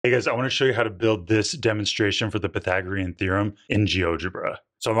Hey guys, I want to show you how to build this demonstration for the Pythagorean theorem in Geogebra.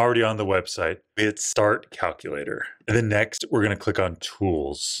 So I'm already on the website. We hit Start Calculator. And then next, we're going to click on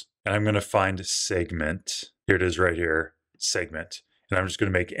Tools. And I'm going to find Segment. Here it is right here, Segment. And I'm just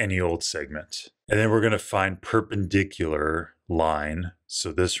going to make any old segment. And then we're going to find Perpendicular Line.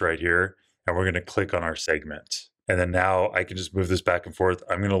 So this right here. And we're going to click on our segment. And then now I can just move this back and forth.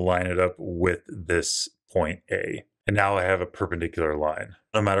 I'm going to line it up with this point A. And now I have a perpendicular line.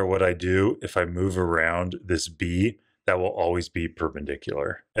 No matter what I do, if I move around this B, that will always be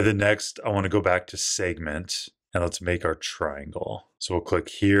perpendicular. And then next, I want to go back to segment and let's make our triangle. So we'll click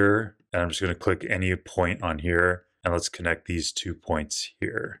here and I'm just going to click any point on here and let's connect these 2 points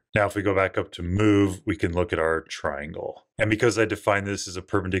here. Now, if we go back up to move, we can look at our triangle. And because I define this as a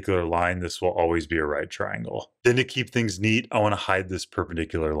perpendicular line, this will always be a right triangle. Then to keep things neat, I want to hide this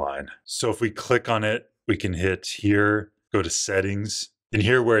perpendicular line. So if we click on it, we can hit here, go to settings, and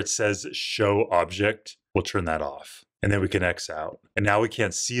here where it says show object, we'll turn that off. And then we can X out. And now we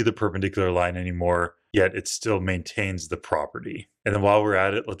can't see the perpendicular line anymore, yet it still maintains the property. And then while we're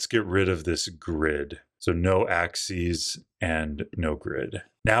at it, let's get rid of this grid. So no axes and no grid.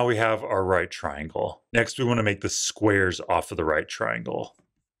 Now we have our right triangle. Next, we want to make the squares off of the right triangle.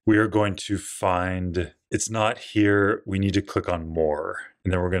 We are going to find, it's not here, we need to click on more.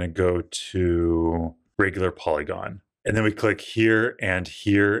 And then we're going to go to regular polygon. And then we click here, and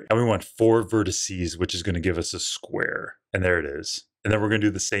we want 4 vertices, which is going to give us a square. And there it is. And then we're going to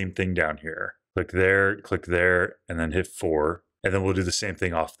do the same thing down here. Click there, and then hit 4. And then we'll do the same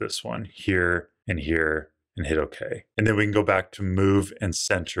thing off this one, here, and hit OK. And then we can go back to move and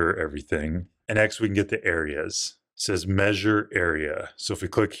center everything. And next we can get the areas. It says measure area. So if we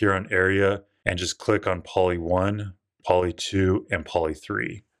click here on area and just click on poly 1, poly 2, and poly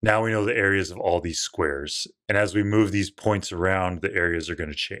 3. Now we know the areas of all these squares. And as we move these points around, the areas are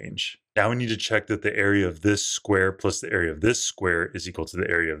going to change. Now we need to check that the area of this square plus the area of this square is equal to the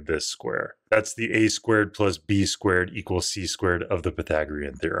area of this square. That's the a squared plus b squared equals c squared of the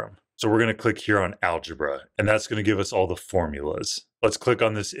Pythagorean theorem. So we're going to click here on algebra, and that's going to give us all the formulas. Let's click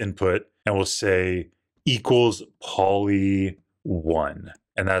on this input, and we'll say equals poly 1.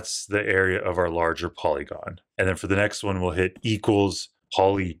 And that's the area of our larger polygon. And then for the next one, we'll hit equals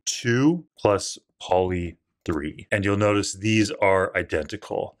poly 2 plus poly 3. And you'll notice these are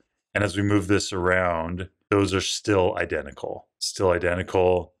identical. And as we move this around, those are still identical, still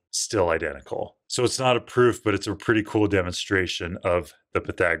identical, still identical. So it's not a proof, but it's a pretty cool demonstration of the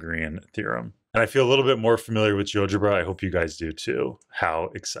Pythagorean theorem. And I feel a little bit more familiar with GeoGebra. I hope you guys do too. How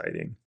exciting.